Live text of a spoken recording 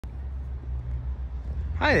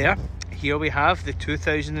Hi there, here we have the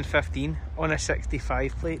 2015 on a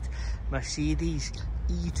 65 plate Mercedes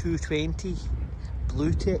E220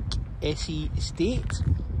 Bluetec SE Estate,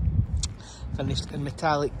 finished in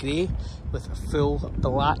metallic grey with a full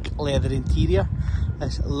black leather interior.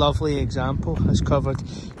 This lovely example has covered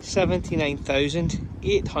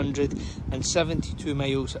 79,872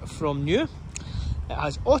 miles from new. It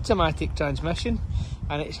has automatic transmission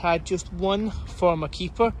and it's had just one former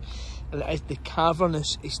keeper, and it is the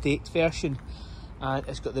cavernous estate version, and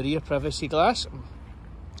it's got the rear privacy glass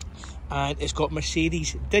and it's got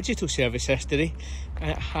Mercedes digital service history,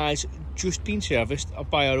 and it has just been serviced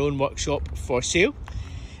by our own workshop for sale.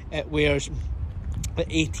 It wears the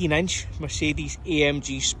 18-inch Mercedes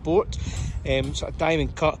AMG Sport, sort of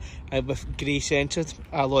diamond cut with grey centred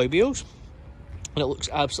alloy wheels, and it looks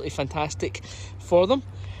absolutely fantastic for them.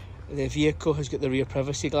 The vehicle has got the rear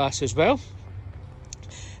privacy glass as well.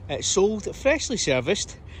 It's sold freshly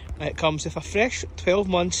serviced. It comes with a fresh 12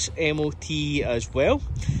 months MOT as well,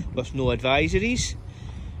 with no advisories.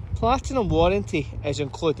 Platinum warranty is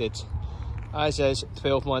included, as is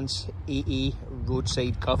 12 months AA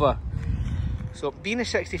roadside cover. So being a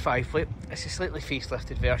 65 plate, it's a slightly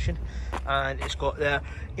facelifted version, and it's got the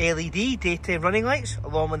LED daytime running lights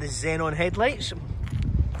along with the xenon headlights,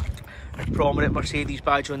 a prominent Mercedes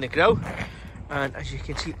badge on the grille, and as you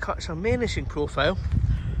can see, it cuts a menacing profile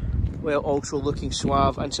while also looking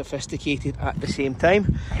suave and sophisticated at the same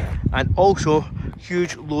time, and also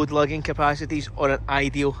huge load lugging capacities on an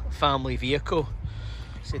ideal family vehicle.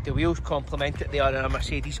 So the wheels complement it, they are a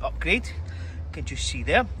Mercedes upgrade. You can just see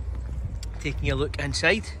there. Taking a look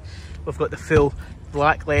inside, we've got the full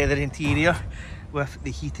black leather interior with the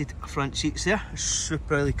heated front seats there,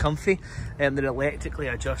 superly comfy, and they're electrically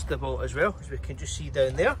adjustable as well, as we can just see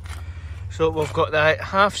down there. So we've got that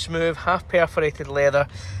half smooth, half perforated leather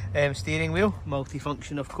steering wheel,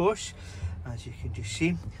 multifunction of course, as you can just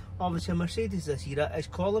see. Obviously Mercedes this era is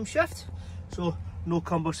column shift, so no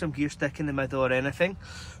cumbersome gear stick in the middle or anything.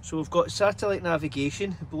 So we've got satellite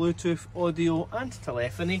navigation, Bluetooth, audio and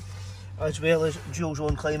telephony, as well as dual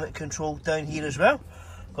zone climate control down here as well.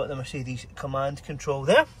 Got the Mercedes command control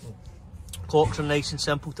there. Clocks are nice and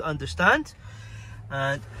simple to understand,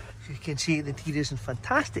 and as you can see, the interior is in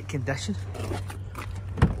fantastic condition.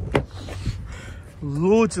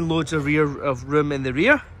 Loads and loads of room in the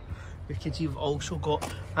rear. You can see we've also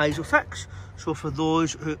got ISOFIX, so for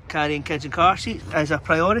those who carrying kids in car seats as a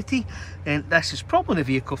priority, then this is probably the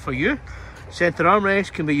vehicle for you. Centre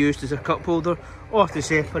armrest can be used as a cup holder or to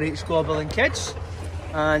separate squabbling kids,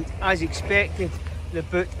 and as expected, the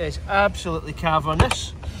boot is absolutely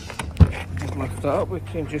cavernous. Just lift that up, we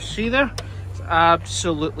can just see there. It's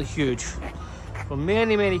absolutely huge. So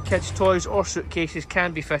many kids' toys or suitcases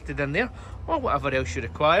can be fitted in there, or whatever else you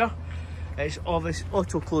require. It's obviously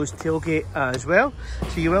auto closed tailgate as well,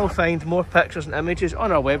 so you will find more pictures and images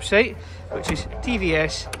on our website, which is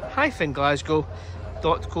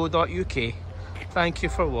tvs-glasgow.co.uk. Thank you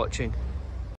for watching.